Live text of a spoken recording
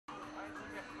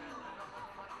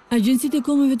Agjencitë e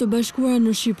Kombeve të Bashkuara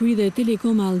në Shqipëri dhe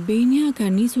Telekom Albania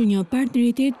kanë nisur një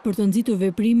partneritet për të nxitur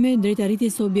veprimet drejt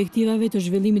arritjes së objektivave të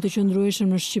zhvillimit të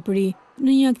qëndrueshëm në Shqipëri.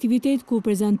 Në një aktivitet ku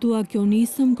prezantua kjo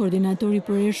nisëm, koordinatori i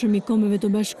përhershëm i Kombeve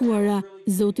të Bashkuara,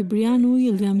 zoti Brian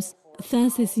Williams, tha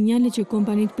se sinjalet që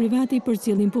kompanitë private i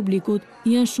përcjellin publikut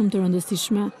janë shumë të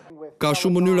rëndësishme. Ka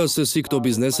shumë mënyra se si këto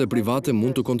biznese private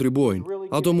mund të kontribuojnë.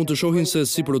 Ato mund të shohin se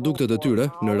si produktet e tyre,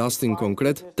 në rastin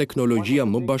konkret, teknologjia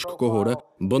më bashkëkohore,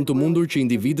 bën të mundur që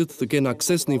individët të kenë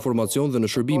akses në informacion dhe në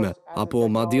shërbime, apo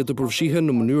madje të përfshihen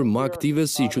në mënyrë më aktive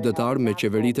si qytetar me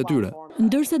qeveritë e tyre.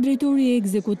 Ndërsa drejtori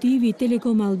ekzekutiv i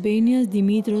Telekom Albanias,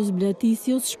 Dimitros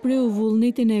Blatisios, shprehu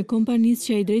vullnetin e kompanisë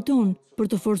që ai drejton për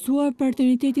të forcuar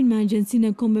partneritetin me Agjencinë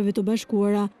e Kombeve të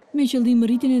Bashkuara me qëllim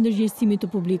rritjen e ndërgjegjësimit të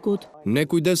publikut. Ne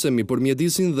kujdesemi për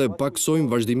mjedisin dhe paksojmë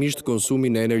vazhdimisht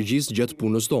konsumin e energjisë gjatë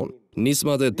punës tonë.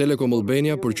 Nismat e Telekom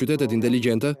Albania për qytetet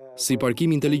inteligjente, si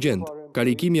parkim inteligjent,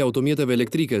 karikimi i automjeteve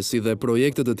elektrike si dhe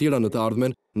projekte të tjera në të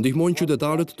ardhmen, ndihmojnë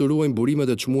qytetarët të ruajnë burimet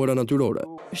e çmuara natyrore.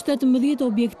 17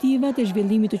 objektivat e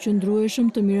zhvillimit të qëndrueshëm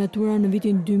të miratura në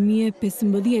vitin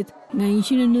 2015 nga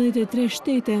 193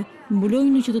 shtete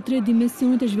mbulojnë në që të 3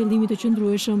 dimensionet e zhvillimit të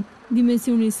qëndrueshëm,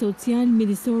 dimensionin social,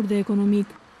 mjedisor dhe ekonomik.